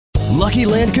Lucky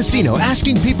Land Casino,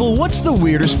 asking people, what's the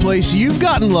weirdest place you've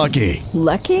gotten lucky?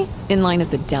 Lucky? In line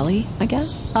at the deli, I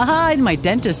guess? Aha, in my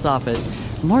dentist's office.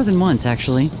 More than once,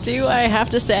 actually. Do I have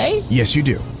to say? Yes, you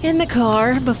do. In the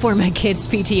car before my kids'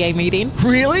 PTA meeting.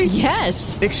 Really?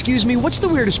 Yes. Excuse me, what's the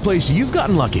weirdest place you've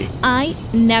gotten lucky? I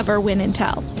never win and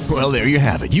tell. Well, there you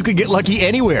have it. You can get lucky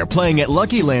anywhere, playing at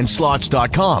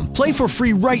LuckyLandSlots.com. Play for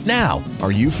free right now.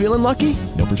 Are you feeling lucky?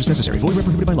 No purchase necessary. Void where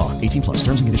prohibited by law. 18 plus.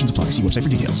 Terms and conditions apply. See website for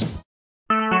details.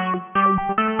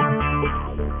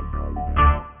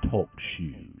 Talk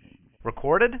shoes.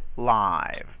 Recorded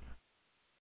live.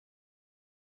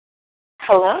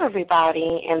 Hello,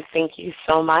 everybody, and thank you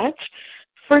so much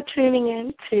for tuning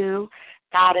in to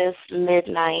Goddess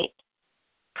Midnight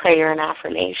Prayer and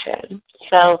Affirmation.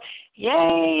 So,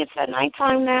 yay, it's at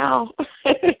nighttime now.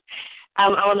 I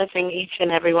want to thank each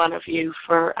and every one of you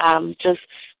for just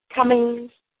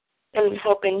coming and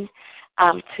helping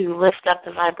to lift up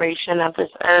the vibration of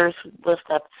this earth, lift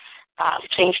up,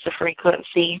 change the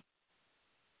frequency,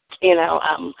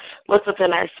 look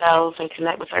within ourselves and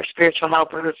connect with our spiritual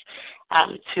helpers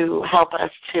to help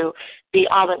us to be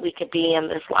all that we could be in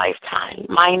this lifetime.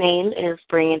 My name is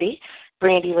Brandy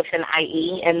with an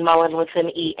I-E, and Mullen with an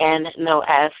E-N, no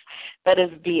S. That is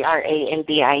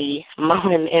B-R-A-N-D-I-E,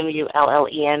 Mullen,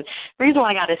 M-U-L-L-E-N. The reason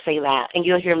why I got to say that, and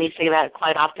you'll hear me say that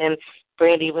quite often,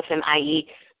 Brandy with an I-E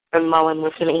and Mullen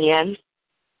with an E-N,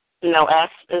 no S,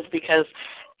 is because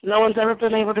no one's ever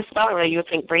been able to spell it right. You would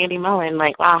think Brandy Mullen,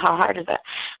 like, wow, how hard is that?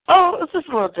 Oh, it's just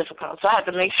a little difficult, so I have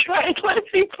to make sure I let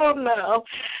people know.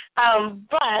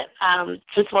 But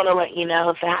just want to let you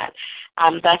know that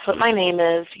that's what my name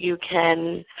is. You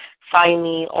can find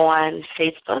me on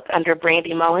Facebook under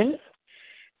Brandy Mullen.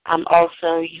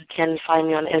 Also, you can find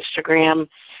me on Instagram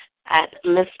at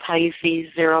Miss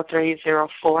Pisces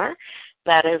 0304.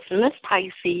 That is Miss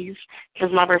Pisces,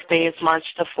 because my birthday is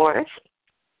March the 4th.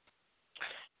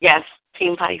 Yes,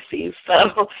 Team Pisces.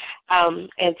 So,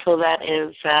 and so that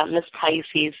is Miss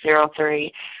Pisces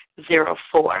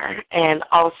 0304. And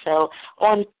also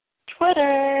on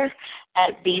Twitter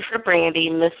at B for Brandy,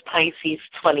 Miss Pisces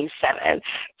 27.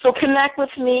 So connect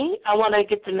with me. I want to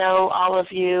get to know all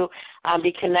of you,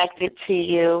 be connected to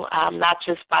you, not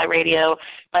just by radio,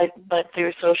 but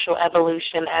through social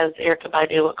evolution, as Erykah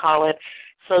Badu would call it,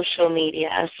 social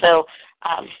media. So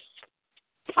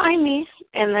find me,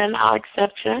 and then I'll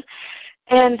accept you.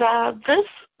 And this,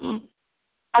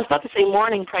 I was about to say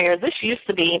morning prayer. This used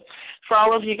to be, for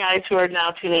all of you guys who are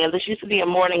now tuning in, this used to be a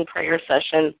morning prayer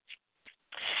session.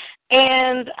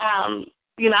 And,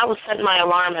 I was setting my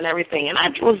alarm and everything, and I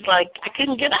was like, I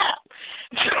couldn't get up.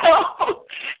 So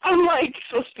I'm like,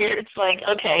 so Spirit's like,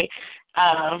 okay,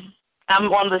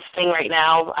 I'm on this thing right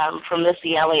now from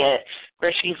Missy Elliott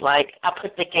where she's like, I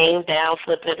put the game down,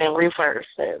 flip it, and reverse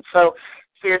it. So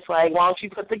Spirit's like, why don't you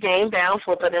put the game down,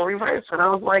 flip it, and reverse it? And I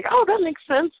was like, oh, that makes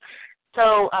sense.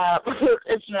 So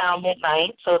it's now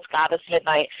midnight, so it's Goddess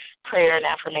Midnight Prayer and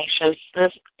Affirmations.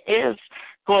 This is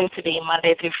going to be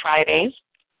Monday through Friday,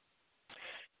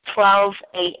 12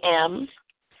 a.m.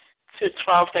 to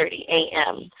 12:30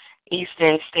 a.m.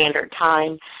 Eastern Standard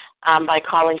Time by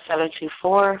calling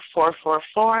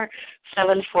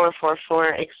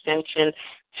 724-444-7444, extension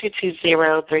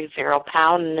 22030 #.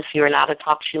 And if you are not a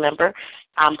TalkShoe member,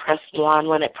 press 1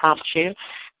 when it prompts you.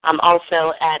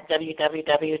 Also at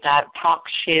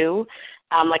www.talkshoe,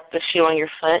 like the shoe on your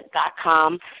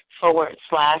foot.com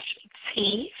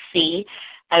 /TC,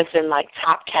 as in like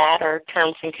Top Cat or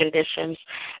terms and conditions,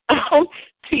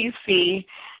 TC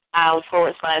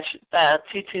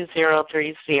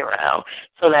 /22030.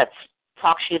 So that's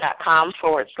talkshoe.com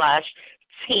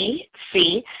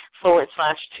 /TC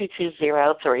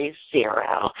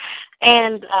 /22030.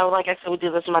 And like I said, we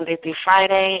do this Monday through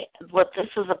Friday. What this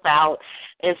is about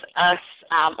is us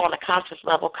on a conscious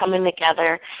level coming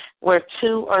together where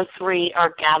 2 or 3 are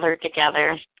gathered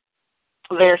together.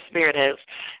 Their Spirit is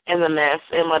in the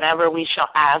midst, and whatever we shall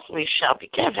ask, we shall be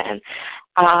given.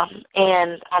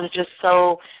 And I'm just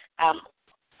so, I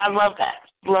love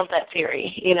that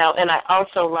theory, and I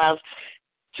also love,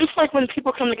 just like when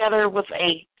people come together with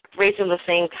raising the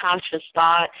same conscious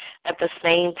thought at the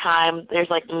same time, there's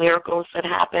like miracles that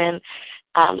happen,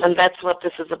 and that's what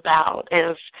this is about,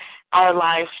 is our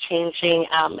lives changing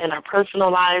in our personal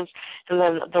lives, and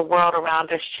then the world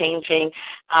around us changing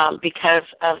because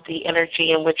of the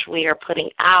energy in which we are putting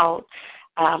out,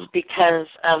 because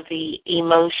of the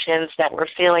emotions that we're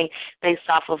feeling based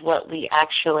off of what we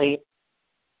actually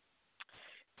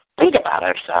think about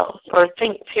ourselves, or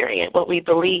think, period, what we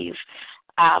believe.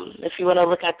 If you want to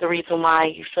look at the reason why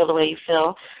you feel the way you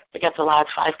feel, get the last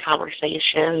 5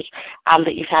 conversations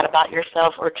that you've had about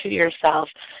yourself or to yourself,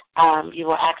 you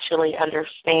will actually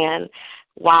understand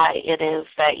why it is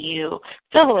that you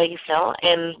feel the way you feel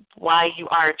and why you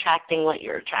are attracting what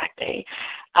you're attracting.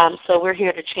 So we're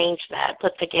here to change that,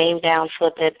 put the game down,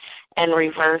 flip it, and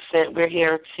reverse it. We're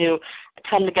here to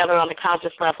come together on a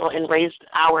conscious level and raise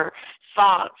our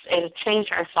thoughts and change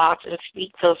our thoughts and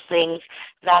speak those things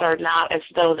that are not as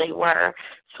though they were,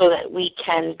 so that we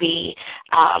can be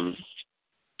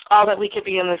all that we could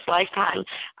be in this lifetime.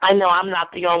 I know I'm not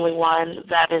the only one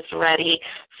that is ready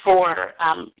for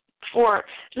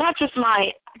not just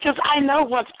because I know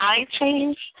once I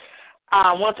change,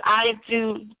 once I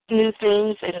do new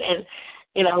things and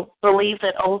believe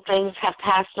that old things have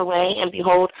passed away and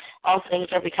behold, all things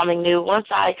are becoming new. Once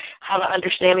I have an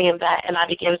understanding of that and I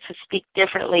begin to speak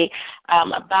differently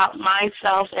about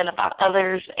myself and about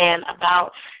others and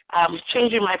about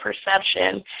changing my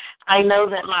perception, I know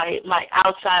that my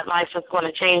outside life is going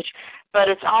to change. But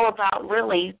it's all about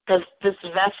really this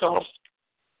vessel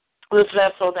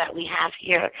that we have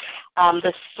here,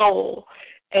 the soul,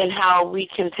 and how we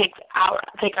can take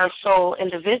our soul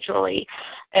individually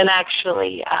and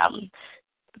actually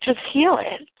just heal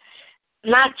it.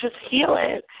 Not just heal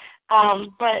it,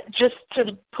 but just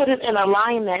to put it in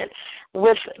alignment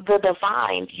with the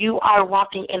divine. You are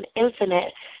walking in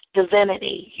infinite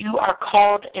divinity. You are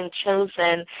called and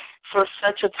chosen for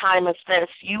such a time as this.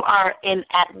 You are in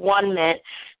at one-ment.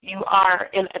 You are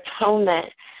in atonement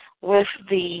with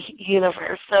the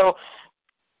universe. So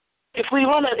if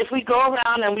we go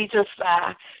around and we just,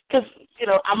 because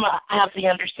I have the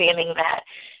understanding that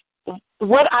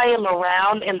what I am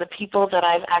around and the people that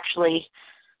I've actually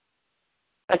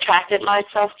attracted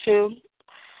myself to,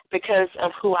 because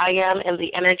of who I am and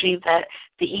the energy, that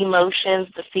the emotions,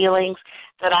 the feelings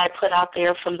that I put out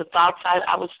there from the thought side,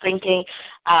 I was thinking,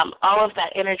 all of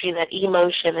that energy, that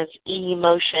emotion is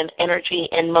emotion, energy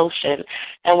in motion.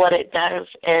 And what it does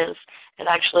is it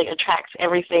actually attracts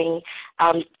everything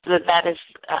that is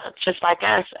just like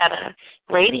us at a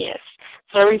radius.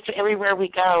 So everywhere we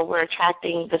go, we're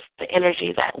attracting the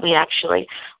energy that we actually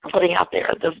are putting out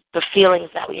there, the feelings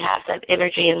that we have, that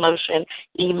energy in motion,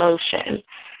 emotion.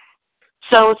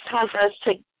 So it's time for us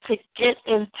to get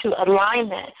into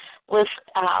alignment with,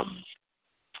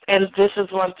 and this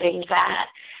is one thing that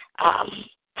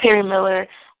Terry Miller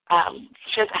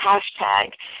should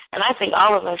hashtag, and I think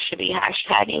all of us should be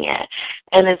hashtagging it,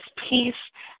 and it's peace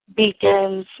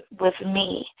begins with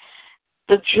me.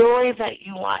 The joy that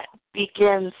you want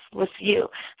begins with you.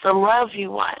 The love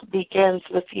you want begins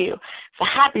with you. The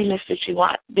happiness that you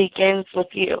want begins with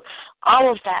you. All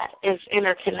of that is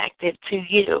interconnected to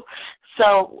you.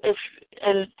 So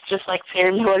and just like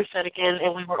Terry Miller said again,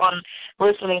 and we were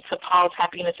listening to Paul's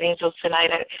Happiness Angels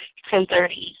tonight at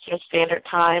 10:30 Eastern Standard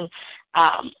Time,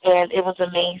 and it was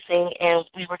amazing. And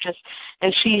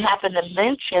and she happened to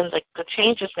mention the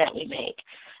changes that we make.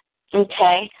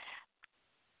 Okay.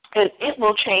 And it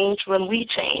will change when we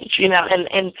change,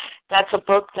 and that's a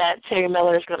book that Terry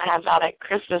Miller is going to have out at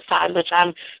Christmas time, which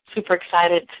I'm super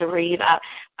excited to read.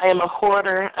 I am a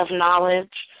hoarder of knowledge.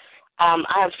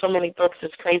 I have so many books,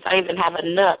 it's crazy. I even have a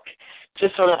nook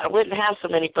just so that I wouldn't have so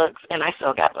many books, and I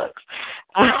still got books.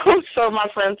 So my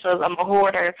friend says I'm a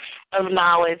hoarder of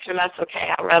knowledge, and that's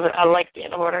okay. I like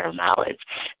being a hoarder of knowledge,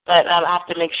 but I have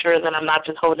to make sure that I'm not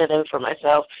just holding it in for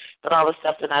myself, but all the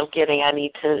stuff that I'm getting, I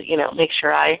need to, make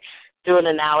sure I do an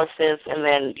analysis, and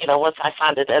then, once I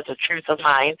find it as a truth of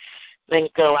mine, then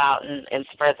go out and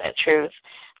spread that truth.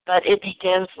 But it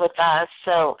begins with us.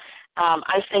 So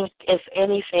I think if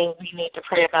anything we need to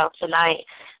pray about tonight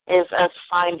is us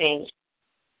finding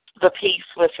the peace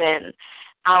within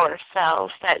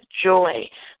ourselves, that joy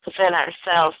within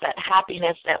ourselves, that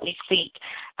happiness that we seek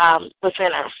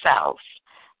within ourselves.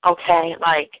 Okay?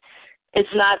 It's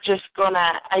not just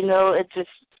I know it just,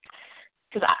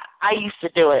 because I used to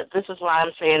do it. This is why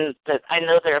I'm saying that I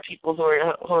know there are people who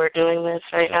are doing this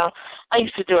right now. I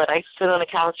used to do it. I used to sit on the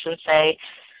couch and say,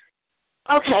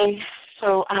 okay,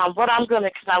 so what I'm going to,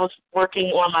 because I was working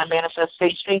on my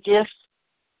manifestation gifts,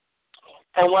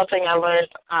 and one thing I learned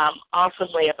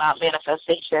awesomely about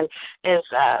manifestation is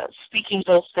speaking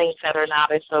those things that are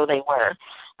not as though they were.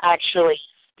 Actually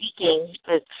speaking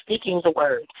the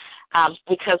word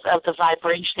because of the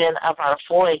vibration of our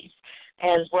voice.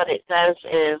 And what it does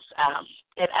is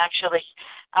it actually,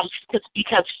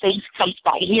 because faith comes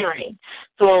by hearing.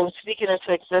 So when we speak it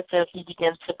into existence, we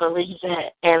begin to believe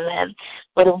it. And then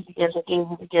what do we begin to do?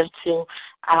 We begin to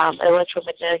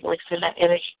electromagnetically send that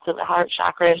energy to the heart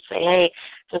chakra and say, hey,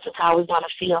 this is how we want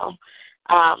to feel.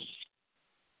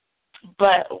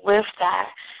 But with that,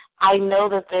 I know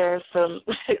that there's some,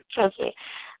 trust me,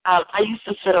 I used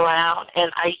to sit around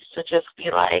and I used to just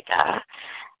be like,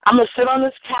 I'm going to sit on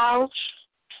this couch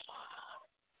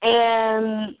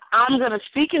and I'm going to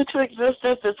speak into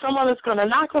existence that someone is going to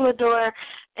knock on the door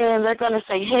and they're going to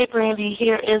say, hey, Brandy,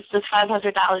 here is the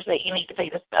 $500 that you need to pay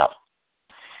this bill.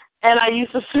 And I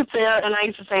used to sit there and I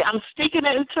used to say, I'm speaking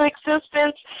it into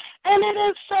existence, and it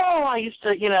is so. I used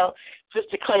to, just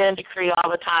declare and decree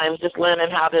all the time, just learning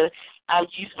how to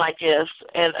use my gifts.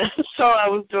 And so I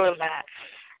was doing that.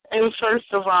 And first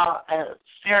of all,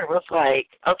 Spirit was like,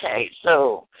 okay,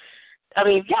 so,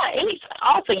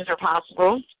 all things are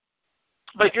possible,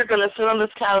 but you're going to sit on this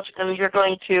couch and you're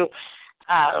going to,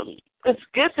 it's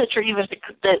good that you're even,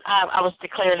 that I was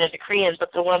declaring and decreeing, but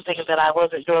the one thing that I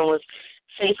wasn't doing was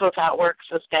faith without works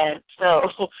is dead. So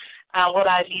what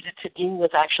I needed to do was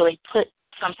actually put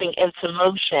something into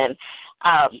motion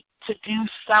to do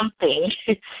something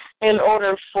in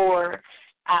order for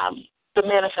the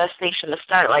manifestation to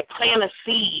start, like plant a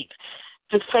seed.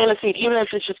 Just plant a seed, even if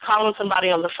it's just calling somebody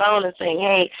on the phone and saying,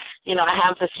 hey, I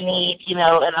have this need, and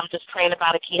I'm just praying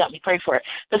about it. Can you help me pray for it?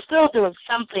 But still doing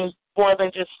something more than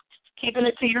just keeping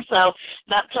it to yourself,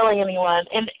 not telling anyone.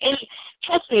 And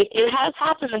trust me, it has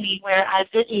happened to me where I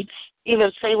didn't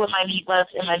even say what my need was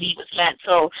and my need was met.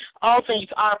 So all things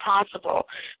are possible.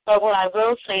 But what I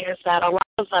will say is that a lot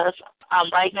of us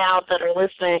right now that are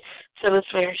listening to this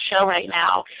very show right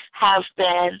now have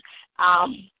been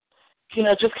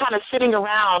just kind of sitting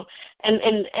around, and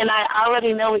I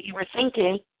already know what you were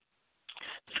thinking.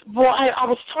 Well, I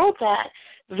was told that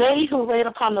they who wait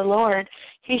upon the Lord,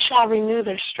 he shall renew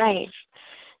their strength.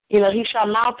 He shall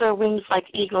mount their wings like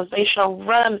eagles. They shall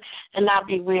run and not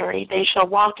be weary. They shall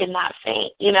walk and not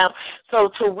faint, So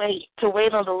to wait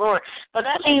on the Lord. But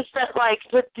that means that,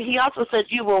 he also said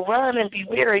you will run and be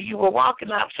weary. You will walk and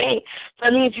not faint. So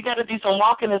that means you got to do some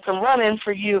walking and some running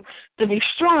for you to be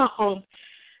strong.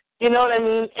 You know what I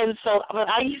mean? And so, but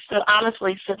I used to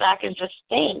honestly sit back and just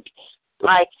think,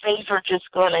 things were just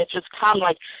going to just come,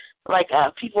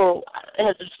 people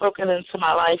have been spoken into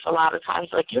my life a lot of times,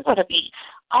 you're going to be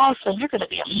awesome, you're going to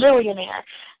be a millionaire.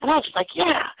 And I was just like,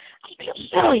 yeah, I'll be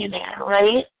a millionaire,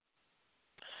 right?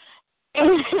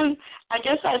 And I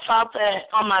guess I thought that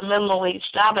on my minimum wage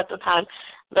job at the time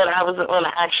that I wasn't going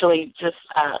to actually just,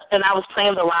 and I was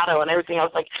playing the lotto and everything. I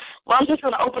was like, well, I'm just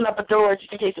going to open up a door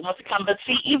just in case it wants to come. But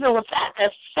see, even with that,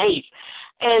 that's faith.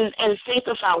 And faith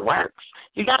without works.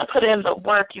 You got to put in the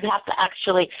work. You have to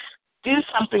actually do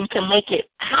something to make it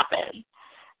happen.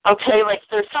 Okay,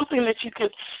 there's something that you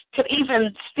could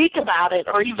even speak about it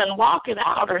or even walk it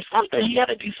out or something. You got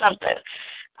to do something.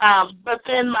 But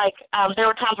then, there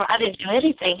were times where I didn't do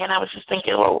anything, and I was just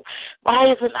thinking, well, why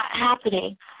is it not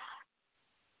happening?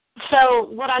 So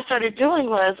what I started doing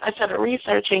was I started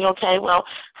researching, okay, well,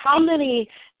 how many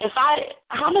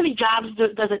jobs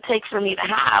does it take for me to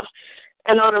have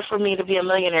in order for me to be a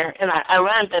millionaire? And I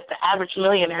learned that the average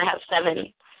millionaire has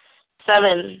seven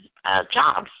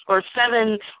jobs or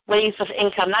 7 ways of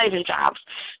income, not even jobs,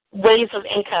 ways of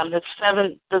income. That's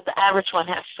 7, the average one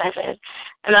has 7.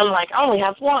 And I'm like, I only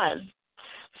have 1.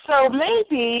 So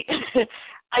maybe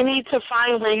I need to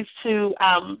find ways to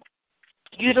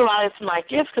utilize my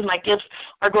gifts, because my gifts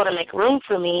are going to make room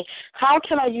for me. How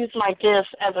can I use my gifts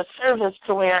as a service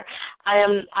to where I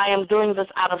am doing this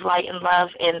out of light and love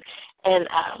and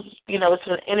it's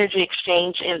an energy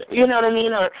exchange, and you know what I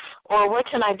mean, or what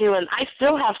can I do? And I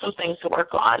still have some things to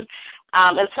work on,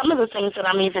 and some of the things that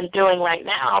I'm even doing right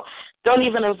now don't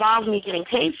even involve me getting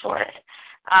paid for it.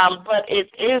 But it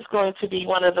is going to be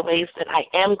one of the ways that I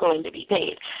am going to be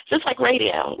paid. Just like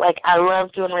radio. I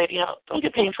love doing radio. Don't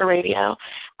get paid for radio.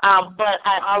 But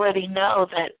I already know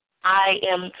that I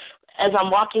am, as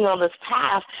I'm walking on this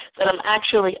path, that I'm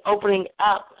actually opening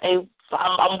up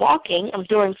I'm walking, I'm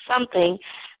doing something,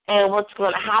 and what's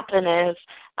going to happen is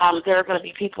there are going to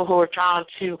be people who are drawn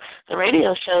to the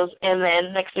radio shows, and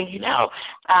then next thing you know,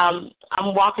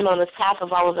 I'm walking on this path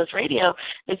of all of this radio.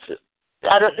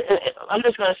 I'm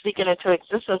just going to speak it into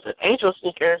existence that Angel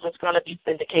Speakers is going to be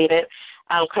syndicated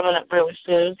coming up really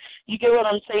soon. You get what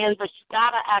I'm saying? But you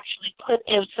got to actually put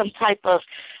in some type of,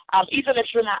 even if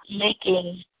you're not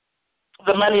making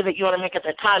the money that you want to make at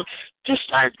that time, just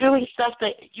start doing stuff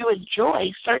that you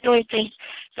enjoy. Start doing things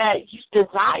that you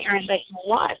desire and that you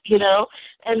want,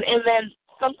 and then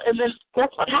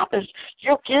that's what happens.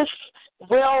 Your gifts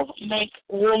will make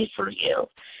room for you.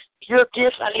 Your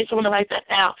gifts, I need someone to write that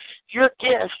down. Your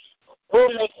gifts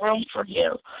will make room for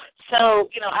you. So,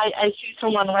 I see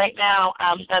someone right now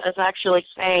that is actually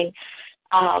saying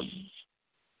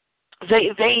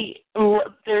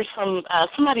there's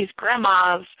somebody's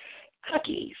grandma's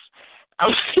cookies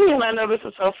I'm seeing, I know this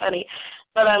is so funny,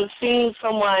 but I'm seeing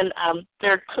someone,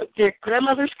 their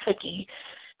grandmother's cookie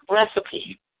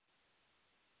recipe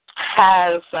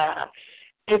has,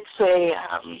 it's a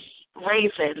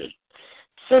raisin,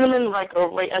 cinnamon, like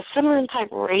a cinnamon type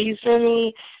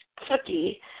raisin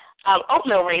cookie.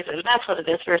 Oatmeal raisin, that's what it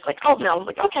is. First, like oatmeal. I was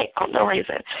like, okay, oatmeal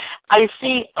raisin. I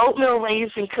see oatmeal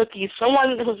raisin cookies.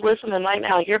 Someone who's listening right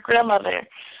now, your grandmother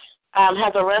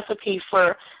has a recipe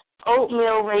for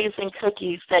oatmeal raisin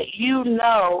cookies that you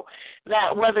know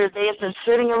that whether they have been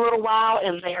sitting a little while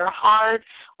and they are hard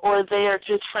or they are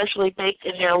just freshly baked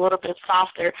and they're a little bit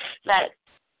softer, that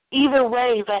either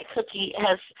way that cookie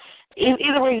has,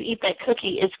 either way you eat that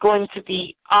cookie, it's going to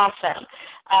be awesome.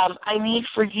 I need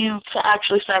for you to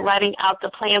actually start writing out the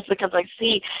plans because I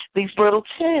see these little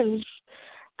tins.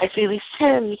 I see these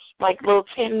tins, like little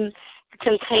tin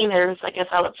containers, I guess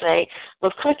I would say,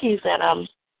 with cookies in them.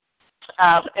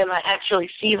 And I actually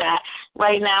see that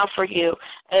right now for you.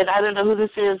 And I don't know who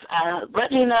this is.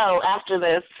 Let me know after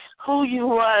this who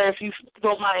you are, if you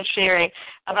don't mind sharing,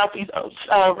 about these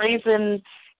raisin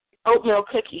oatmeal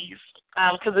cookies.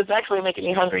 Because it's actually making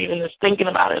me hungry even just thinking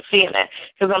about it, seeing it,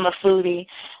 because I'm a foodie.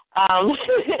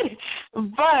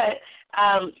 But,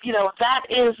 you know, that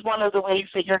is one of the ways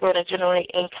that you're going to generate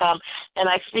income. And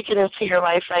I speak it into your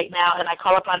life right now, and I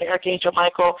call upon the Archangel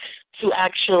Michael to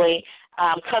actually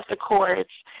cut the cords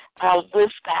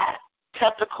with that.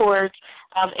 Cut the cords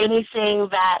of anything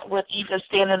that would even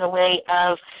stand in the way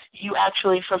of you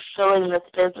actually fulfilling this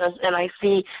business. And I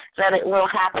see that it will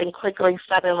happen quickly,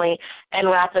 suddenly, and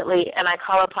rapidly. And I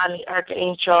call upon the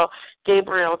Archangel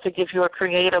Gabriel to give you a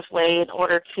creative way in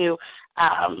order to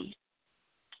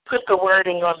put the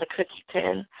wording on the cookie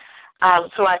tin.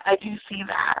 So I do see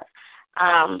that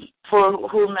for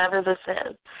whomever this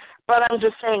is. But I'm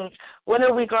just saying, when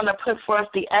are we going to put forth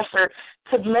the effort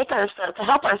to make ourselves, to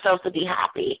help ourselves to be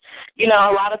happy? You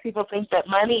know, a lot of people think that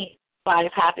money buys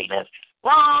happiness.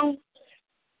 Wrong.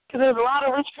 Because there's a lot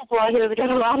of rich people out here that get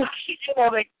a lot of, you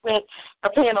know, they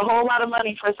are paying a whole lot of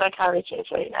money for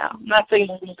psychiatrists right now. I'm not saying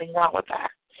there's anything wrong with that.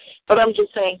 But I'm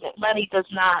just saying that money does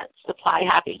not supply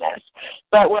happiness.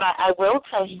 But what I will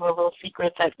tell you a little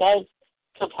secret that does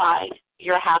supply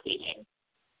your happiness.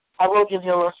 I will give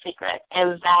you a little secret,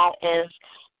 and that is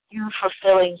you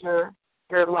fulfilling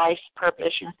your life's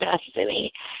purpose, your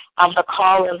destiny, the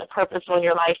call and the purpose on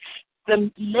your life.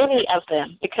 The many of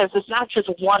them, because it's not just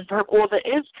one purpose. Well,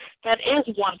 that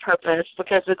is one purpose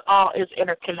because it all is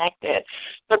interconnected.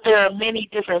 But there are many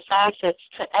different facets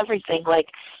to everything. Like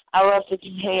I love to do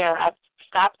hair. I've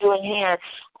stopped doing hair,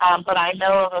 but I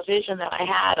know of a vision that I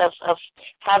had of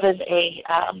having a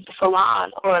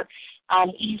salon, or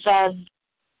even.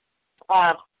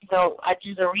 You know, I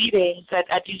do the readings that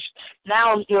I do.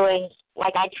 Now I'm doing,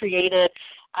 like I created,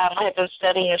 I have been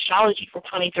studying astrology for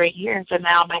 23 years, and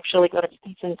now I'm actually going to be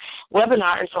teaching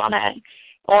webinars on it,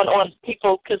 on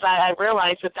people, because I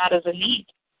realized that is a need.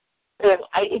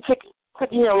 It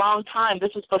took me a long time.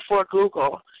 This is before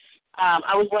Google.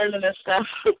 I was learning this stuff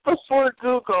before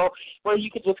Google, where you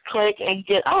could just click and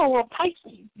get,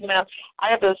 Pisces. You know,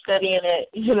 I have been studying it,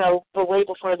 you know, but way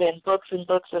before then, books and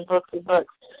books and books and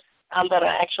books. That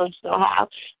I actually still have.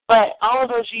 But all of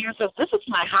those years of this is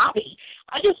my hobby.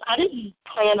 I didn't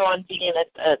plan on being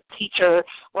a teacher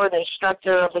or an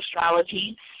instructor of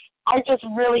astrology. I just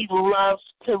really love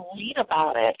to read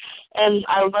about it, and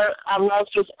I love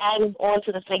just adding on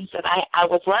to the things that I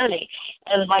was learning.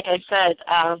 And like I said,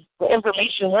 the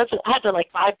information I had to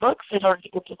like buy books in order to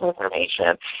get this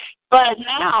information. But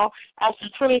now, after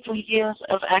 23 years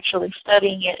of actually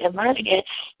studying it and learning it,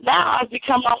 now I've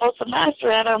become almost a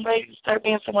master at it. I'm ready to start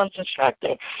being someone's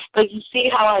instructor. But you see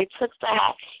how I took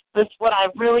that. That's what I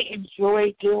really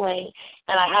enjoy doing,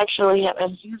 and I actually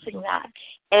am using that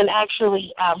and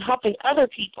actually helping other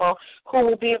people who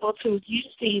will be able to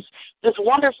use this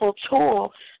wonderful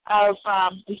tool of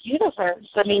the universe.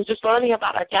 I mean, just learning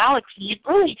about our galaxy,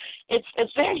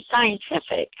 it's very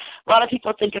scientific. A lot of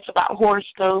people think it's about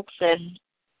horoscopes and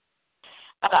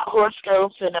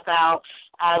about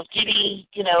getting,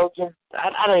 you know,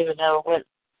 I don't even know what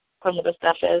some of the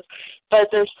stuff is, but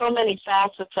there's so many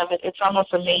facets of it. It's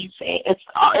almost amazing.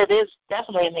 It is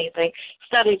definitely amazing.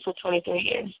 Studied for 23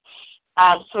 years.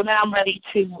 So now I'm ready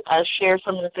to share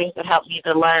some of the things that helped me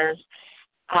to learn,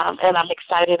 and I'm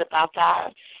excited about that.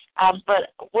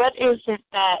 But what is it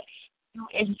that you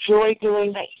enjoy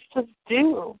doing that you just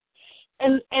do?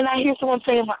 And I hear someone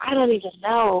saying, well, I don't even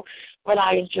know what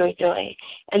I enjoy doing.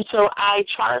 And so I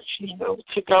charge you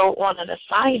to go on an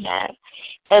assignment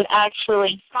and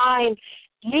actually find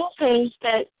new things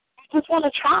that you just want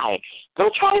to try.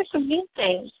 Go try some new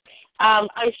things.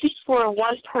 I see for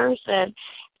one person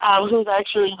who's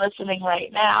actually listening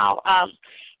right now,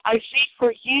 I see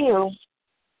for you,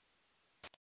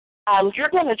 you're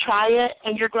going to try it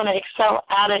and you're going to excel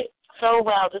at it so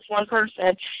well. This one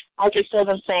person, I just hear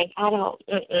them saying, I don't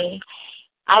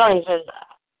even,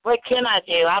 what can I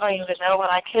do? I don't even know what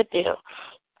I could do.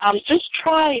 Just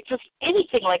try just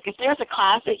anything. Like if there's a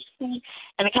class that you see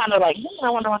and it kind of like, I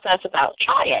wonder what that's about,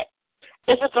 try it.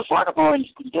 If it's affordable and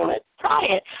you can do it, try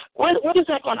it. What is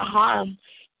that going to harm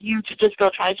you to just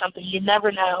go try something? You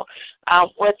never know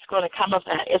what's going to come of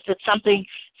that. If it's something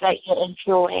that you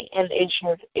enjoy and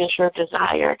is your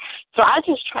desire. So I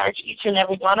just charge each and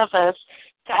every one of us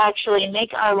to actually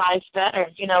make our lives better.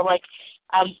 You know,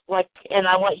 and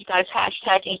I want you guys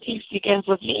hashtagging peace begins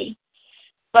with me.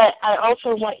 But I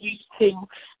also want you to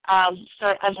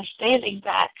start understanding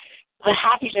that the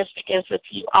happiness begins with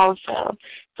you also.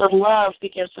 The love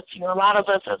begins with you. A lot of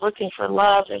us are looking for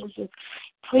love, and we just,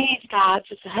 please, God,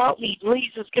 just help me.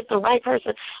 Please just get the right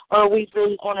person. Or we've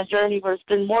been on a journey where it's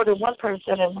been more than one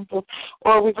person,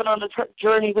 or we've been on a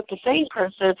journey with the same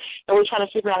person, and we're trying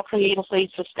to figure out creative ways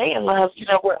to stay in love. You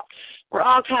know, we're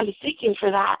all kind of seeking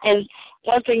for that. And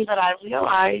one thing that I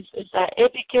realize is that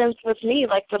it begins with me.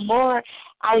 Like the more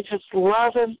I just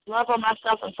love on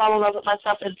myself and fall in love with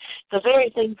myself, and the very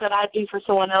things that I do for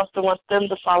someone else to want them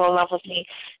to fall in love with me.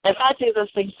 If I do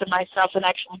those things to myself and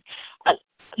actually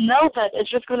know that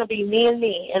it's just going to be me and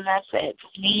me, and that's it.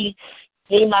 Me,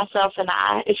 myself, and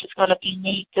I. It's just going to be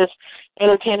me just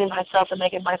entertaining myself and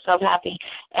making myself happy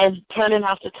and turning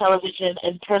off the television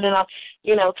and turning off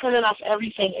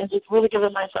everything and just really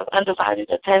giving myself undivided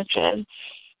attention.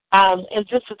 And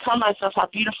just to tell myself how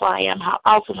beautiful I am, how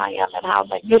awesome I am, and how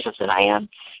magnificent I am.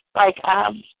 Like,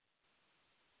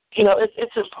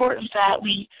 it's important that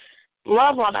we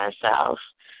love on ourselves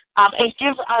and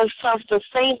give ourselves the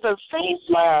same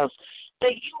love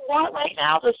that you want right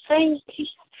now, the same peace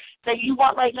that you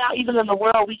want right now. Even in the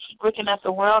world, we keep looking at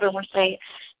the world and we're saying,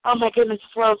 oh, my goodness,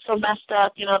 this world's so messed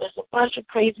up. You know, there's a bunch of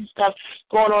crazy stuff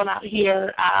going on out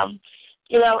here. And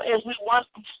we want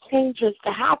these changes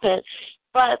to happen.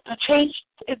 But the change,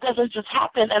 it doesn't just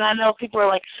happen. And I know people are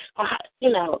like,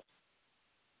 well,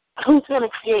 who's going to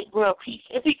create world peace?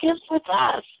 It begins with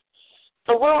us.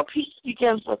 The world peace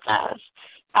begins with us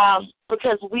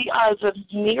because we are the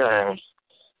mirrors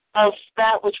of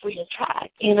that which we attract.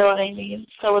 You know what I mean?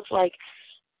 So it's like,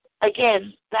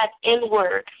 again, that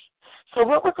inward. So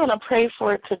what we're going to pray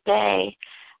for today,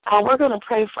 we're going to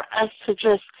pray for us to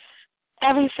just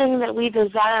everything that we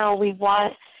desire or we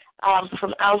want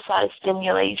from outside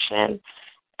stimulation,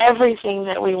 everything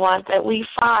that we want, that we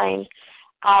find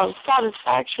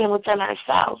satisfaction within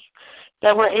ourselves,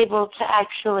 that we're able to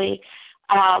actually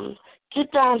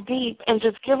get down deep and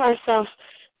just give ourselves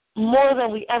more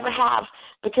than we ever have.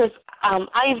 Because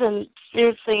I even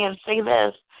seriously and say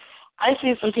this, I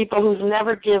see some people who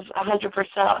never give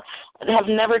 100%, have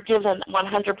never given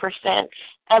 100%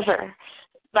 ever.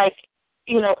 Like,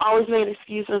 always made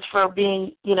excuses for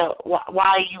being,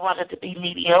 why you wanted to be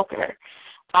mediocre.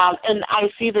 And I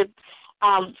see that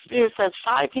Spirit says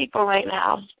 5 people right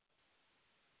now,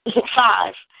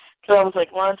 5. So I was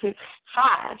like, 1, 2,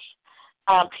 5.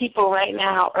 People right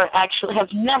now are actually have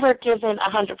never given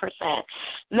 100%,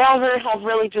 never have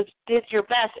really just did your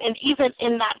best. And even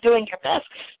in not doing your best,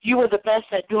 you were the best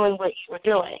at doing what you were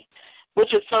doing,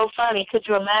 which is so funny. Could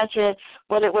you imagine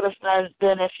what it would have done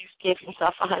then if you gave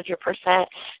yourself 100%?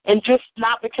 And just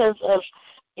not because of,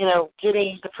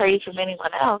 getting the praise from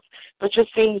anyone else, but just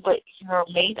seeing what you're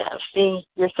made of, seeing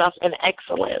yourself in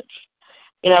excellence.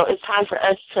 It's time for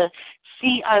us to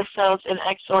see ourselves in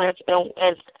excellence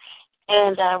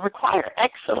and require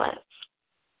excellence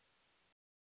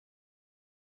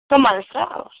from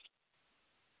ourselves.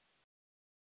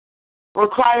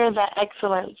 Require that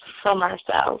excellence from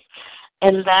ourselves,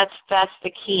 and that's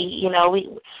the key.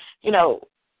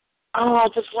 I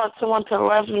just want someone to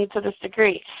love me to this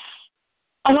degree.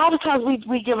 A lot of times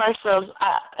we give ourselves,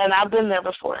 and I've been there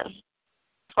before,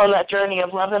 on that journey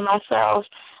of loving myself,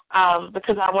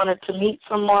 because I wanted to meet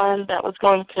someone that was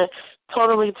going to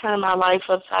totally turn my life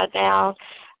upside down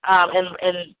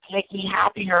and make me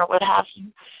happy or what have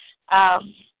you.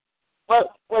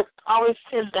 What always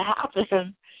tends to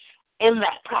happen in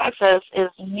that process is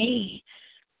me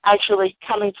actually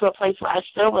coming to a place where I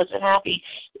still wasn't happy,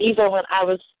 even when I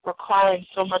was requiring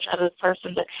so much out of this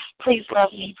person that please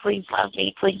love me, please love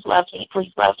me, please love me,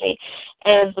 please love me.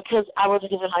 And because I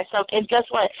wasn't giving myself, and guess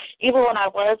what? Even when I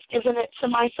was giving it to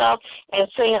myself and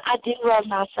saying I do love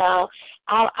myself,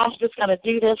 I'm just going to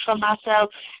do this for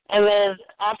myself. And then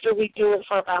after we do it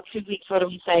for about 2 weeks, what do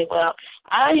we say? Well,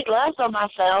 I already loved on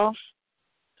myself.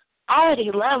 I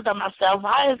already loved on myself.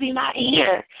 Why is he not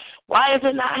here? Why is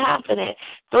it not happening?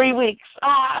 3 weeks.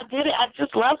 I did it. I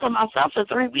just loved on myself for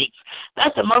 3 weeks.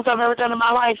 That's the most I've ever done in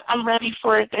my life. I'm ready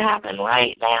for it to happen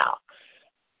right now.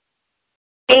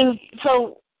 And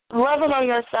so loving on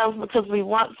yourself because we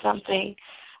want something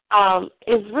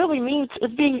is really mean.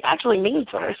 It's being actually mean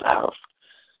to ourselves.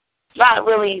 It's not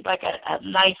really like a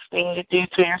nice thing to do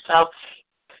to yourself,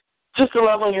 just to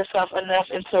love on yourself enough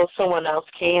until someone else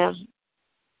can.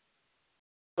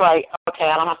 Like, okay,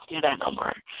 I don't have to do that no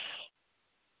more.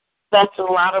 That's a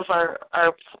lot of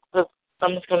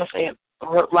I'm just going to say it, a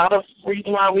lot of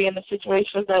reason why we're in the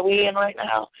situations that we're in right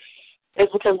now is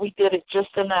because we did it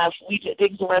just enough. We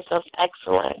didn't give ourselves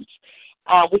excellence.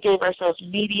 We gave ourselves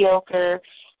mediocre,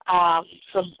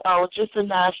 just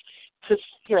enough to,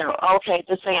 okay,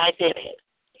 to say I did it.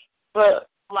 But,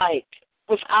 like,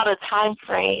 without a time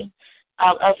frame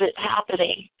of it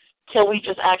happening, can we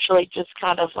just actually just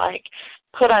kind of, like,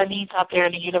 put our needs out there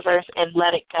in the universe and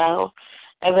let it go,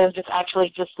 and then just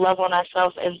actually just love on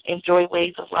ourselves and enjoy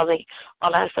ways of loving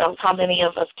on ourselves? How many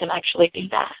of us can actually do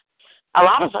that? A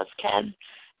lot of us can,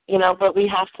 but we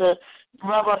have to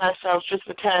love on ourselves just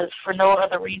because, for no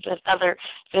other reason other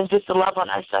than just to love on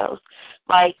ourselves.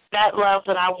 Like, that love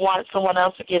that I want someone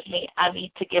else to give me, I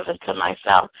need to give it to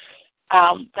myself.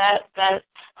 That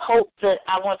hope that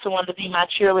I want someone to be my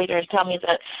cheerleader and tell me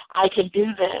that I can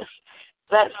do this,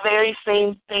 that very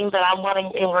same thing that I'm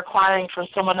wanting and requiring from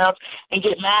someone else and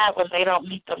get mad when they don't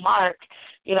meet the mark,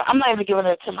 I'm not even giving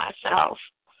it to myself.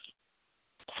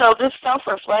 So this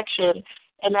self-reflection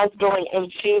and us going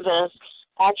into this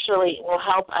actually will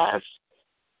help us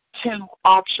to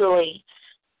actually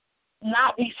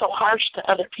not be so harsh to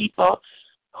other people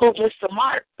who miss the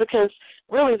mark, because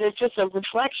really they're just a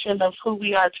reflection of who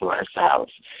we are to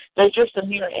ourselves. They're just a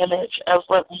mirror image of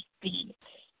what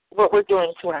we're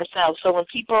doing to ourselves. So when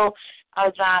people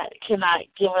cannot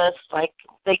give us, like,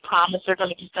 they promise they're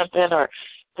going to do something, or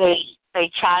they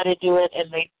try to do it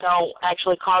and they don't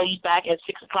actually call you back at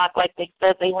 6 o'clock like they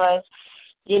said they was,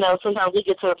 sometimes we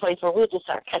get to a place where we'll just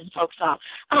start cutting folks off.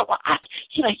 Oh, well,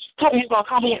 you told me you were going to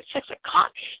call me at 6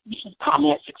 o'clock. You can call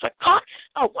me at 6 o'clock.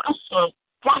 Oh, well, I'm going to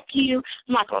block you.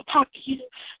 I'm not going to talk to you.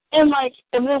 And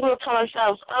then we'll tell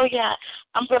ourselves, oh, yeah,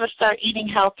 I'm going to start eating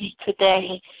healthy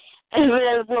today. And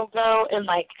then we'll go and,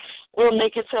 we'll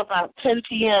make it to about 10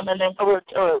 p.m. and then or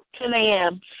 10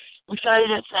 a.m. We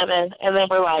started at 7, and then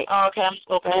we're like, oh, okay, I'm just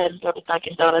going to go ahead and go to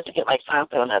Dunkin' Donuts to get, 5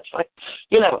 donuts. Like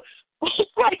we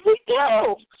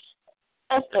do.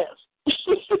 That's this.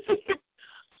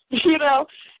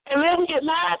 And then we get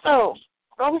mad, though.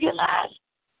 We get mad.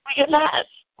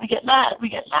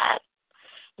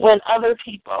 When other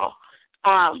people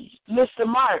miss the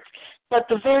mark. But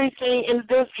the very thing, and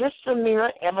there's just the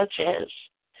mirror images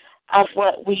of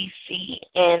what we see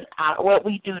in what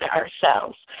we do to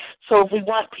ourselves. So if we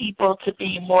want people to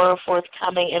be more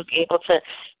forthcoming and be able to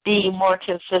be more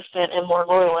consistent and more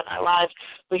loyal in our lives,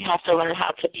 we have to learn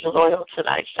how to be loyal to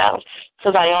thyself,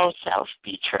 to thy own self,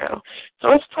 be true. So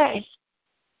let's pray.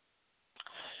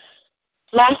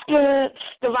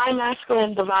 Divine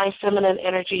masculine, divine feminine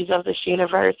energies of this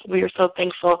universe, we are so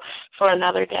thankful for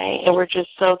another day, and we're just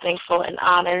so thankful and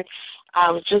honored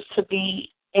just to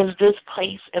be in this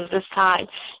place, in this time.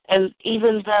 And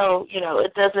even though,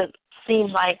 it doesn't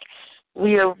seem like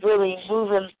we are really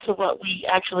moving to what we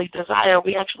actually desire,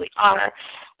 we actually are.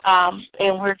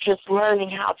 And we're just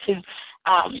learning how to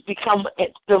become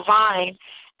divine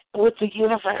with the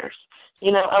universe,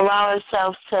 allow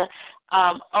ourselves to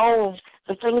own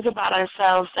the things about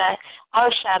ourselves that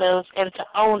are shadows, and to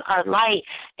own our light,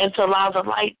 and to allow the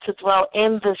light to dwell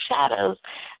in the shadows,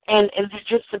 and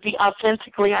just to be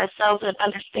authentically ourselves and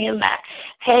understand that,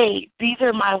 hey, these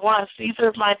are my wants, these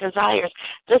are my desires,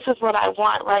 this is what I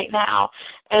want right now.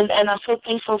 And I'm so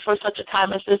thankful for such a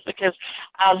time as this, because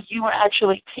you are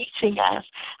actually teaching us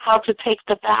how to take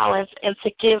the balance and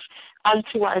to give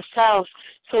unto ourselves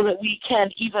so that we can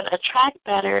even attract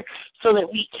better, so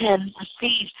that we can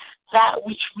receive that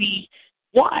which we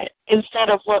want instead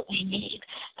of what we need.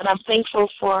 And I'm thankful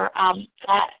for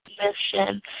that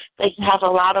mission that you have a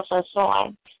lot of us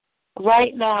on.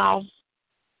 Right now,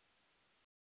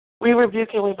 we rebuke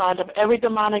and we bind up every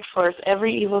demonic force,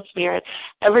 every evil spirit,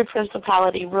 every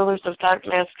principality, rulers of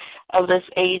darkness of this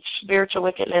age, spiritual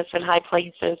wickedness in high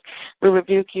places. We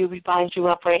rebuke you, we bind you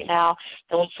up right now,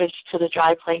 and we send you to the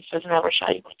dry places, never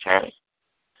shall you return.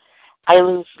 I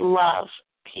lose love,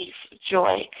 peace,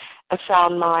 joy, a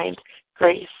sound mind,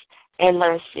 grace, and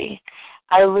mercy.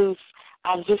 I lose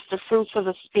just the fruits of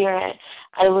the Spirit.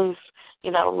 I lose,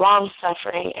 long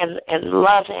suffering and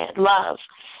love.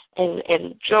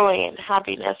 and joy and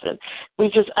happiness. And we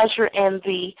just usher in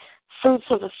the fruits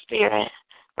of the Spirit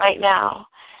right now.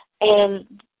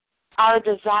 And our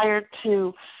desire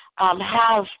to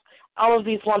have all of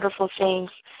these wonderful things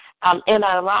in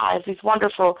our lives, these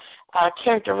wonderful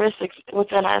characteristics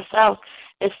within ourselves,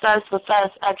 it starts with us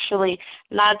actually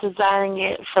not desiring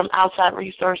it from outside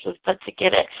resources, but to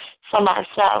get it from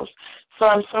ourselves. So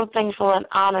I'm so thankful and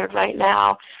honored right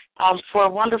now for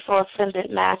wonderful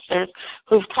ascended masters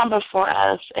who've come before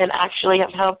us and actually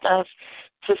have helped us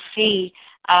to see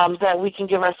that we can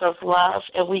give ourselves love,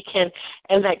 and we can,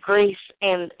 and that grace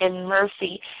and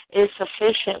mercy is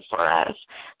sufficient for us.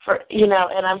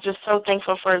 And I'm just so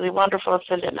thankful for the wonderful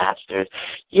ascended masters,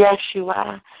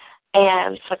 Yeshua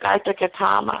and Sagartha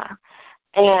Gautama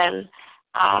and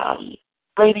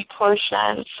Lady Portia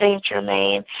and Saint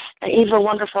Germain, and even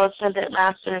wonderful ascended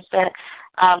masters that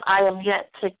I am yet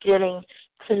to getting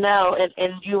to know,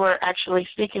 and you are actually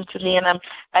speaking to me, and I'm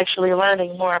actually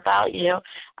learning more about you.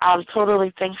 I'm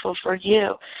totally thankful for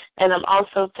you, and I'm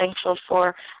also thankful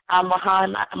for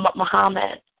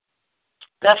Muhammad.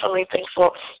 Definitely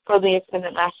thankful for the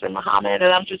Ascended Master Muhammad,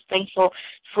 and I'm just thankful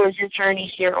for your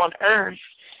journey here on earth,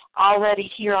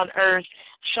 already here on earth,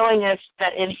 showing us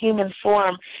that in human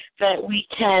form that we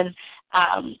can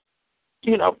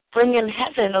bring in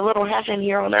heaven, a little heaven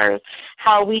here on earth,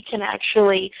 how we can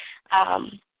actually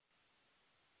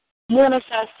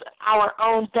manifest our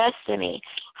own destiny,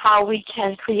 how we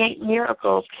can create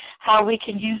miracles, how we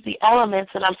can use the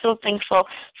elements. And I'm so thankful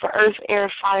for earth,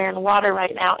 air, fire, and water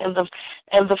right now in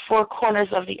the four corners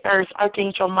of the earth.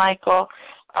 Archangel Michael,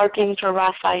 Archangel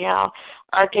Raphael,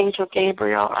 Archangel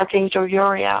Gabriel, Archangel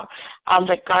Uriel,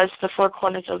 that guards the four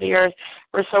corners of the earth.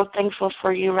 We're so thankful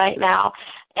for you right now.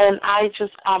 And I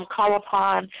just call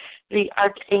upon the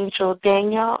Archangel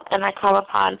Daniel, and I call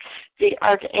upon the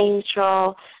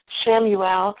Archangel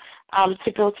Samuel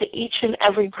to go to each and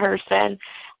every person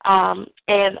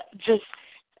and just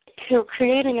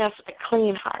creating us a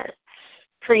clean heart,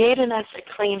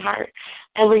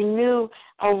 and renew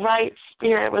a right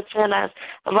spirit within us.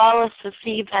 Allow us to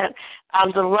see that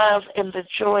the love and the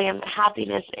joy and the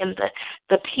happiness and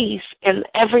the peace and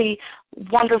every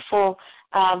wonderful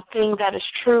thing that is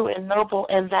true and noble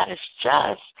and that is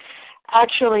just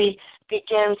actually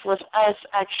begins with us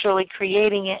actually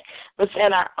creating it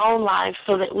within our own lives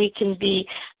so that we can be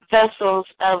vessels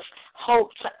of hope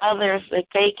to others, that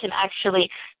they can actually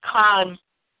climb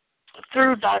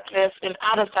through darkness and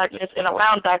out of darkness and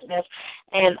around darkness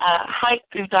and hike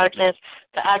through darkness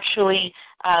to actually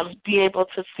be able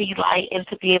to see light and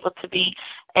to be able to be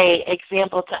an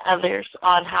example to others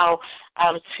on how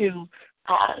to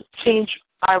change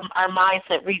our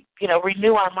mindset,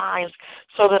 renew our minds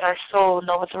so that our soul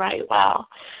knows right well.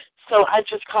 So I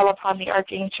just call upon the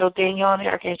Archangel Daniel and the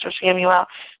Archangel Samuel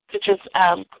to just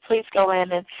please go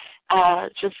in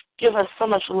and just give us so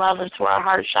much love into our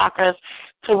heart chakras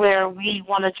to where we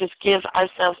want to just give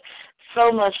ourselves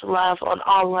so much love on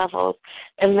all levels,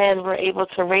 and then we're able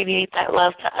to radiate that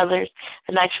love to others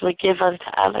and actually give unto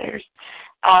others.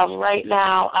 Right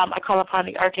now, I call upon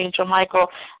the Archangel Michael.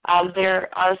 There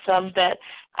are some that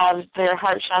their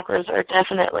heart chakras are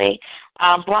definitely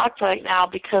blocked right now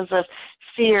because of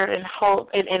fear and hope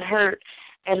and hurt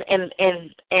and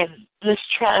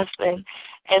mistrust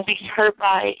and being hurt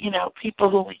by, people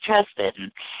who we trusted.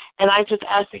 And I just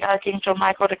ask the Archangel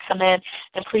Michael to come in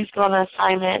and please go on an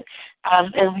assignment.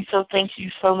 And we so thank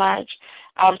you so much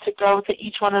to go to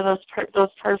each one of those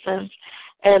persons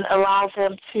and allow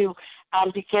them to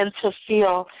begin to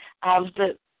feel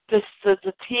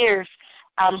the tears,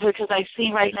 because I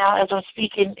see right now as I'm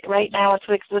speaking right now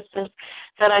into existence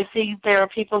that I see there are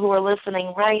people who are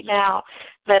listening right now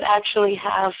that actually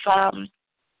have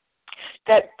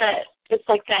that it's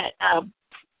like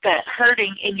that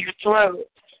hurting in your throat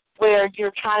where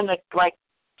you're trying to like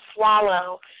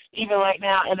swallow even right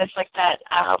now, and it's like that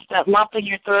lump in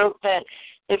your throat that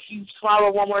if you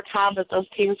swallow one more time that those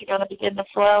tears are going to begin to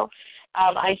flow.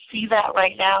 I see that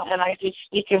right now, and I just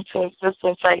speak into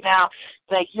existence right now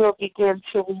that you'll begin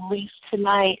to release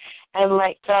tonight and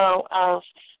let go of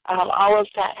all of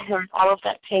that hurt, all of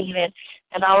that pain,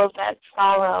 and all of that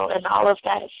sorrow, and all of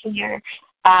that fear.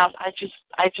 I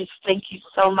just thank you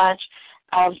so much,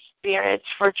 Spirit,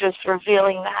 for just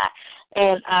revealing that.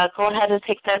 And go ahead and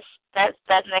take that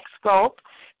next gulp,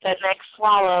 that next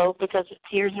swallow, because the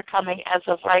tears are coming as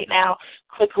of right now,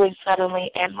 quickly,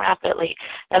 suddenly, and rapidly.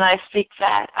 And I speak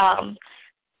that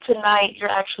tonight you're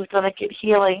actually going to get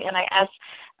healing, and I ask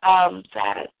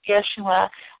that Yeshua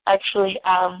actually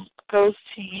goes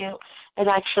to you and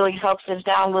actually helps and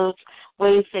downloads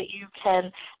ways that you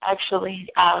can actually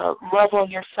love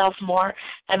on yourself more.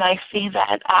 And I see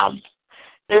that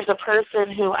there's a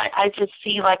person who I just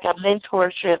see like a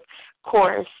mentorship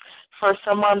course for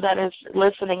someone that is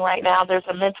listening right now. There's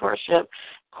a mentorship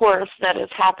course that is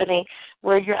happening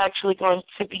where you're actually going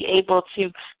to be able to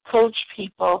coach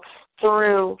people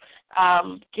through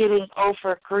getting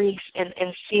over grief and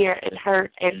fear and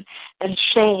hurt and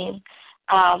shame.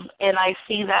 And I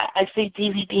see that. I see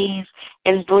DVDs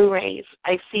and Blu-rays.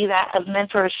 I see that of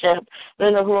mentorship. I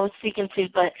don't know who I'm speaking to,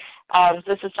 but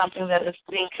this is something that is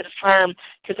being confirmed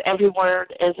because every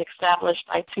word is established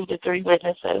by 2 to 3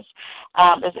 witnesses.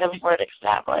 Is every word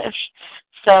established?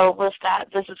 So with that,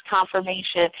 this is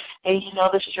confirmation, and you know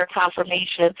this is your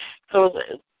confirmation. So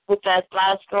with that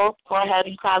last go ahead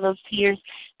and cry those tears,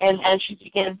 and as you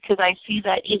begin, because I see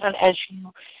that even as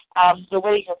you the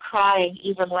way you're crying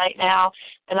even right now,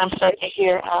 and I'm starting to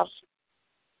hear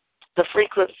the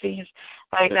frequencies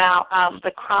right now,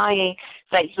 the crying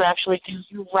that you actually do,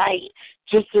 you write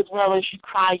just as well as you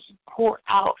cry, you pour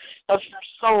out of your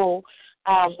soul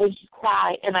when you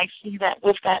cry, and I see that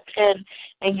with that pen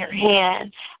in your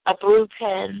hand, a blue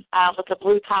pen with a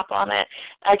blue top on it,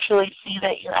 actually see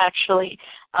that you're actually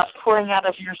pouring out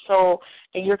of your soul,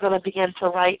 and you're going to begin to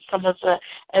write some of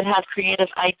and have creative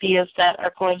ideas that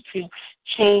are going to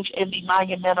change and be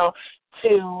monumental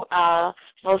to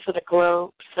most of the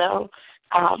globe. So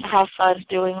have fun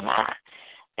doing that.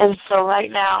 And so right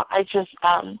now I just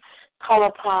call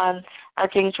upon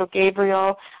Archangel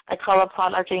Gabriel. I call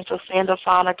upon Archangel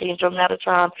Sandalphon, Archangel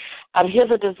Metatron. Hear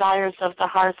the desires of the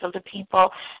hearts of the people.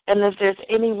 And if there's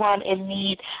anyone in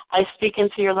need, I speak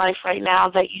into your life right now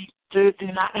that you do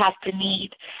not have to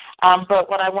need. But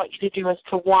what I want you to do is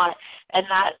to want, and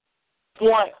not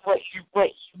want what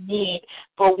you need,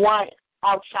 but want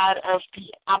outside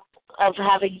of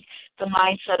having the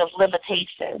mindset of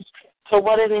limitations. So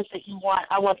what it is that you want,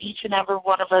 I want each and every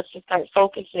one of us to start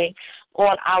focusing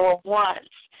on our wants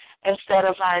instead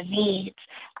of our needs,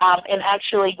 and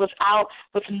actually with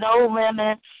no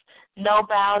limits, no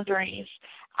boundaries.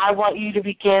 I want you to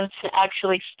begin to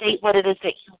actually state what it is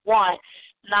that you want.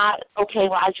 Not, okay,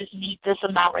 well, I just need this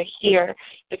amount right here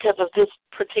because of this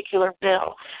particular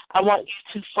bill. I want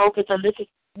you to focus on this. Is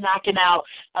knocking out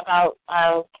about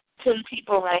 10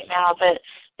 people right now that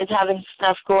is having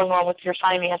stuff going on with your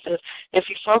finances. If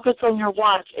you focus on your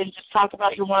wants and just talk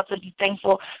about your wants and be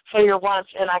thankful for your wants,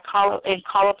 and I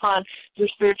call upon your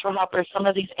spiritual helpers, some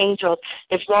of these angels.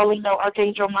 If you only know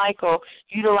Archangel Michael,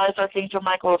 utilize Archangel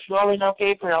Michael. If you only know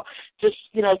Gabriel, just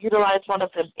utilize one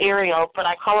of them, Ariel. But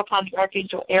I call upon the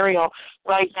Archangel Ariel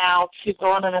right now to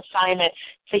go on an assignment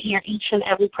to hear each and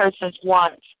every person's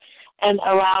wants and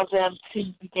allow them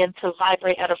to begin to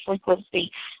vibrate at a frequency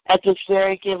at this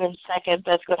very given second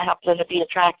that's going to help them to be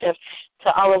attractive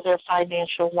to all of their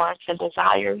financial wants and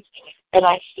desires. And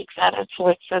I speak that into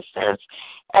existence,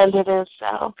 and it is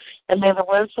so. And may the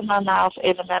words of my mouth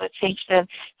and the meditation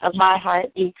of my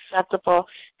heart be acceptable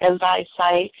in thy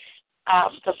sight,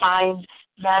 divine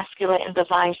masculine and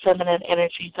divine feminine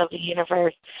energies of the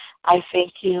universe. I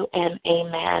thank you, and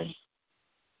amen.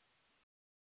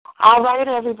 All right,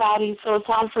 everybody. So it's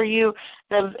time for you.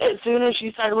 As soon as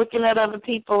you start looking at other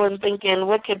people and thinking,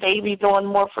 what could they be doing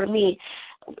more for me?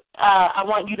 I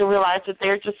want you to realize that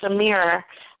they're just a mirror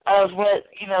of what,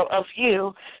 of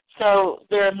you. So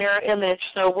they're a mirror image.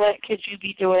 So what could you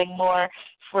be doing more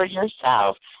for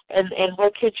yourself? And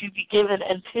what could you be giving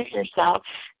into yourself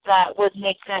that would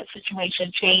make that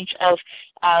situation change of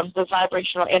the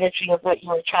vibrational energy of what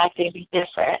you're attracting be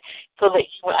different, so that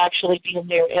you will actually be a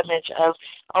mirror image of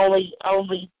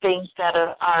only things that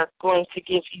are going to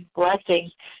give you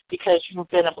blessings because you've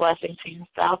been a blessing to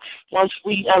yourself. Once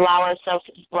we allow ourselves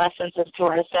to be blessings into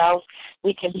ourselves,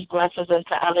 we can be blessings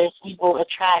into others. We will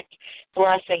attract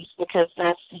blessings because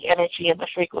that's the energy and the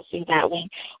frequency that we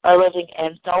are living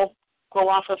in. Don't go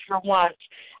off of your wants,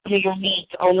 your needs.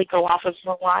 Only go off of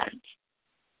your wants.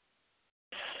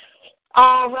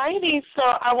 All righty, so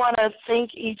I want to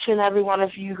thank each and every one of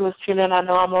you who is tuning in. I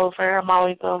know I'm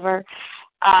always over.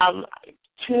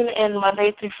 Tune in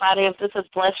Monday through Friday. If this has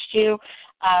blessed you,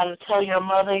 tell your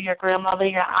mother, your grandmother,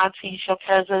 your aunties, your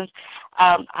cousins.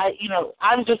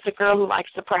 I'm just a girl who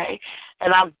likes to pray,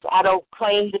 and I don't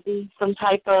claim to be some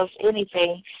type of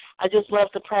anything. I just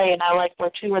love to pray, and I like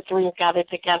where 2 or 3 are gathered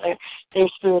together. Their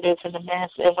spirit is in the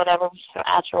midst, and whatever we shall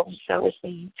ask for, we shall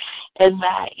receive. And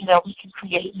that, we can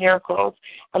create miracles.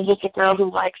 I'm just a girl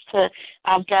who likes to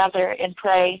gather and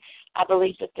pray. I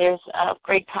believe that there's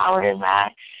great power in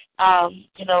that.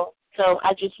 So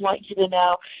I just want you to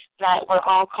know that we're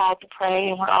all called to pray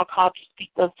and we're all called to speak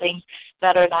those things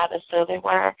that are not as though they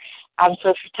were. So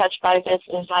if you're touched by this,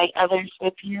 invite others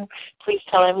with you. Please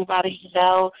tell everybody you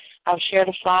know. Share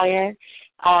the flyer.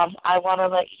 I want to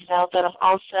let you know that I'm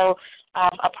also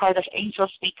a part of Angel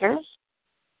Speakers.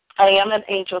 I am an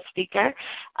Angel Speaker.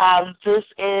 This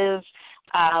is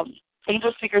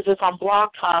Angel Speakers is on Blog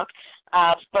Talk,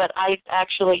 but I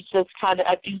actually just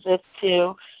I do this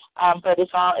too, but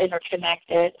it's all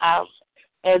interconnected.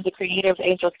 And the creator of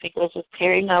Angel Speakers is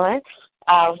Terry Miller.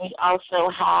 We also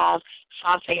have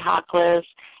Shante Hawkless,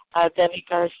 Debbie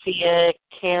Garcia,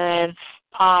 Karen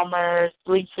Palmer,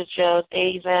 Lisa Jo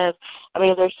Davis. I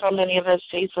mean, there's so many of us,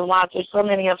 Jason Watts. There's so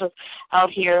many of us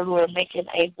out here who are making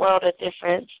a world of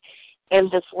difference in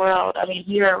this world. I mean,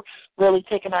 we are really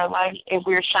taking our light and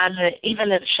we're shining it. Even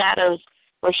in the shadows,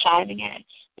 we're shining it.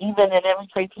 Even in every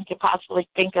place we could possibly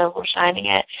think of, we're shining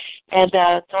it. And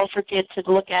don't forget to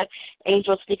look at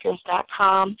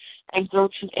angelspeakers.com and go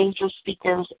to Angel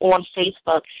Speakers on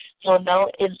Facebook. You'll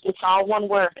know it's all one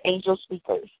word, Angel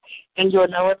Speakers. And you'll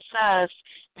know it's us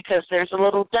because there's a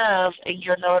little dove, and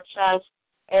you'll know it's us.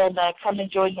 And come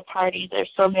and join the party. There's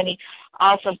so many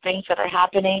awesome things that are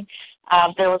happening.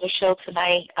 There was a show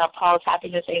tonight, Paul's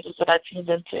Happiness Angels, that I tuned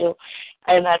into,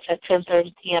 and that's at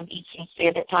 10:30 p.m. Eastern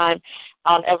Standard Time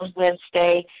on every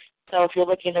Wednesday. So if you're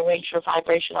looking to raise your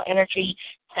vibrational energy,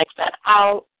 text that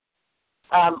out.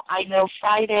 I know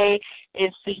Friday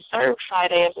is the third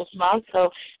Friday of this month, so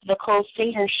Nicole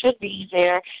Singer should be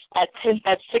there at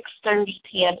 6:30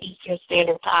 p.m. Eastern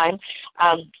Standard Time.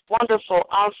 Wonderful,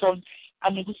 awesome. I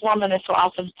mean, this woman is so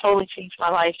awesome. Totally changed my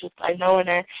life just by knowing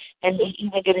her, and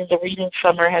even getting the readings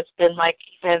from her has been like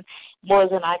even more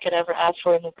than I could ever ask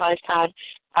for in this lifetime.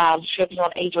 She'll be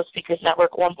on Angel Speakers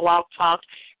Network on Blog Talk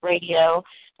Radio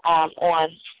on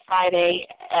Friday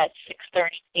at 6:30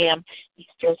 p.m.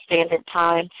 Eastern Standard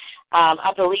Time.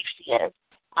 I believe she is.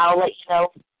 I'll let you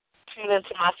know. Tune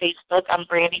into my Facebook. I'm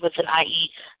Brandy with an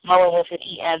I-E, Mullen with an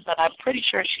E-N, but I'm pretty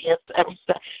sure she is every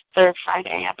third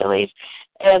Friday, I believe.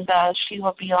 And she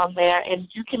will be on there. And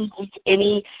you can reach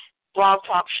any Blog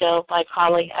Talk show by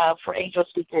calling for Angel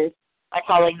Speakers by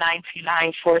calling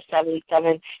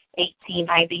 929-477-1899.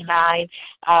 If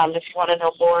you want to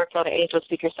know more, go to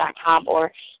angelspeakers.com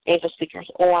or Angel Speakers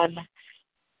on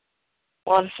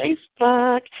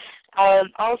Facebook.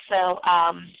 Also,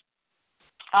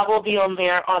 I will be on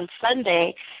there on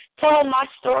Sunday telling my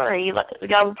story.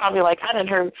 Y'all are probably like, I didn't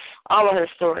heard all of her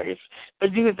stories. But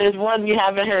there's one you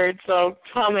haven't heard, so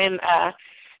come in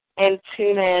and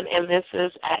tune in. And this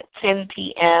is at 10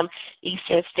 p.m.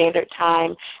 Eastern Standard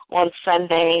Time on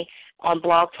Sunday on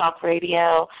Blog Talk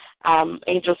Radio,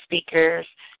 Angel Speakers,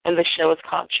 and the show is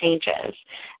called Changes.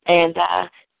 And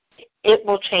it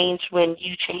will change when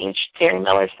you change, Terry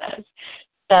Miller says.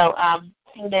 So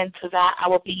tune in to that. I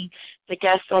will be the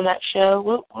guest on that show.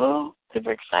 Woo, woo,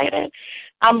 super excited.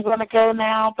 I'm going to go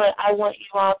now, but I want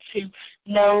you all to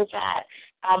know that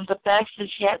the best is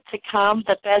yet to come.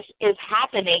 The best is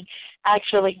happening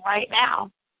actually right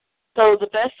now. So the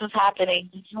best is happening.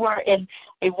 You are in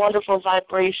a wonderful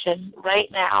vibration right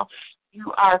now.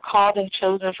 You are called and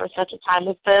chosen for such a time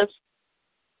as this.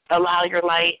 Allow your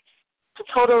light to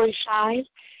totally shine.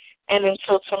 And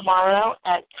until tomorrow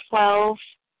at 12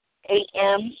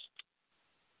 a.m.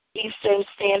 Eastern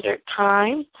Standard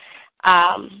Time,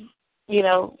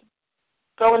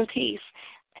 go in peace.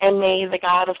 And may the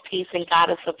God of peace and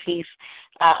Goddess of peace,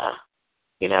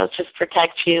 just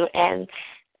protect you and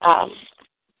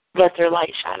let their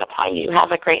light shine upon you.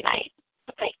 Have a great night.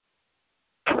 Bye.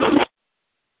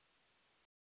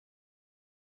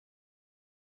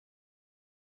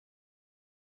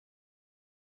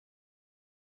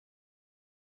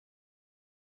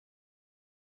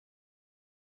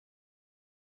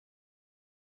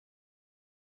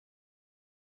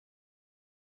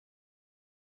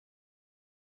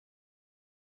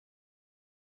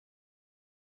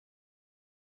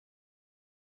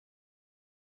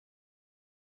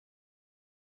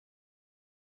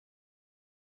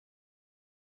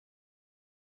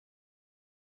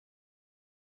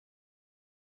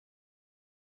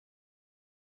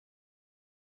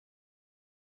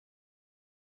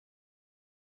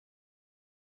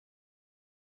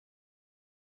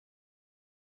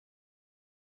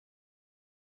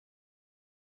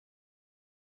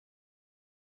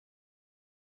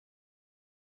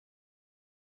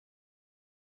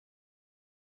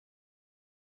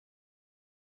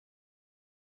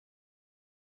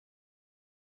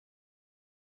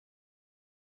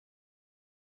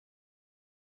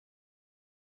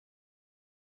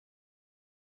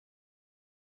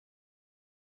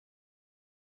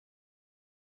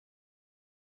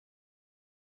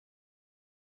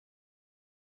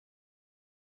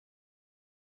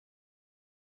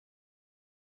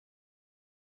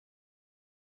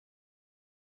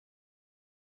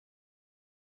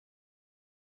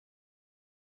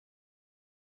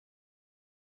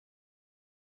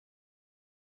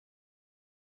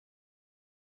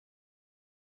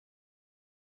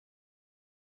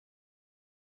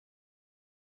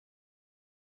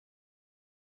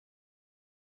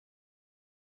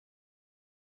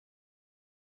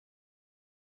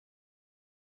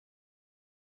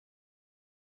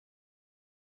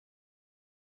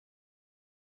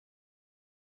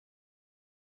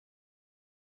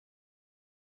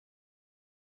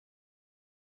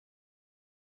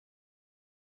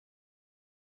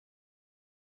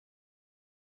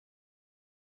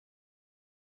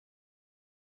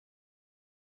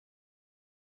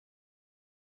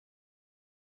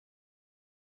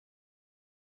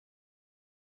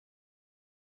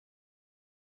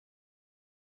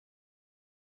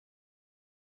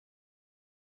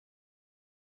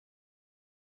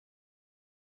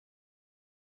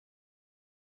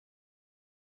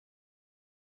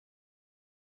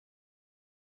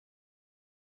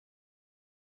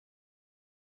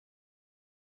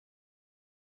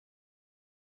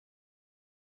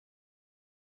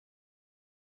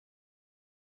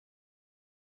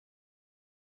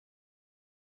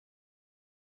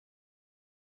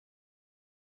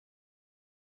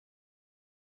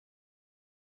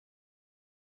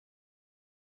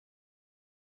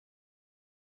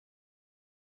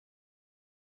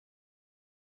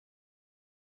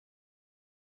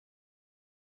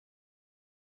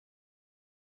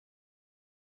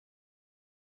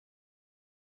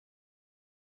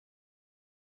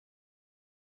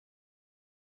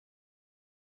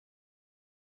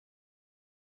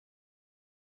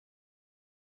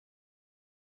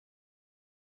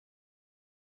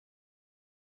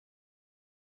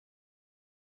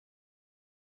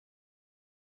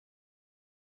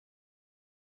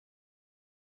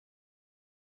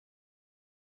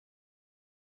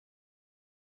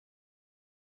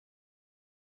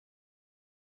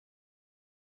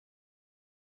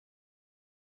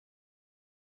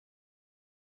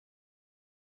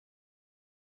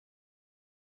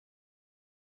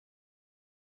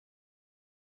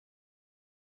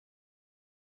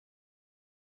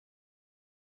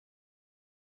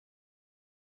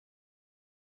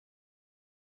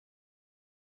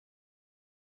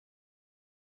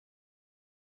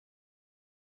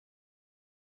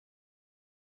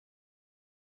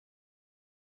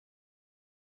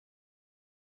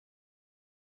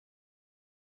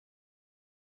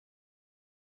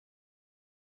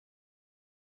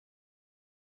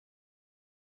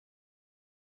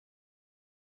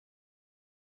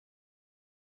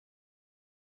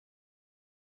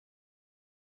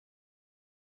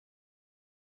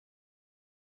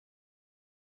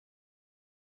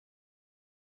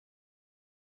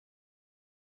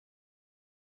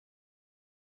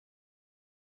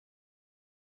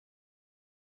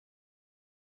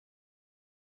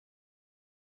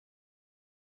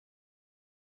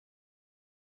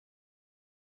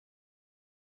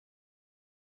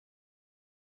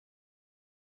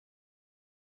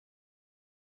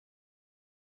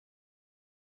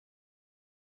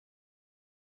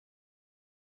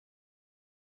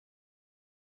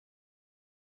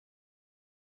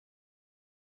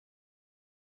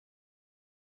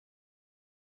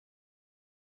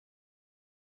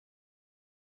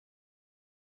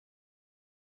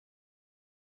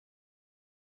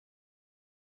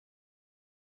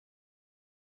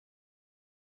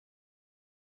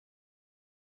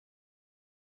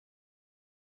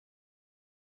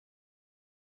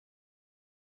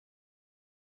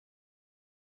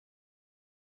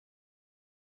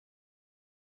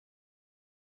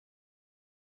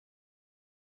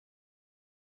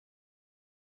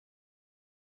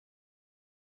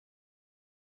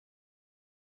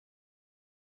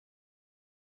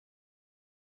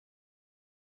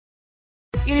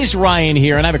 It is Ryan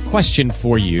here, and I have a question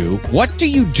for you. What do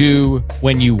you do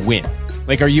when you win?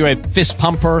 Like, are you a fist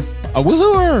pumper, a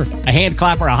woohooer, a hand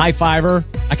clapper, a high fiver?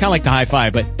 I kind of like the high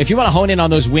five, but if you want to hone in on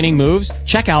those winning moves,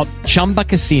 check out Chumba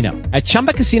Casino. At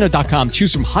ChumbaCasino.com,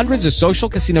 choose from hundreds of social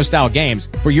casino-style games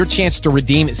for your chance to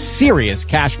redeem serious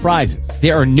cash prizes.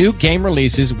 There are new game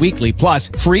releases weekly, plus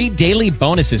free daily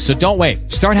bonuses. So don't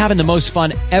wait. Start having the most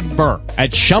fun ever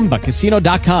at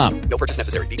ChumbaCasino.com. No purchase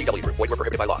necessary. VGW Group. Void where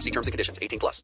prohibited by law. See terms and conditions. 18+.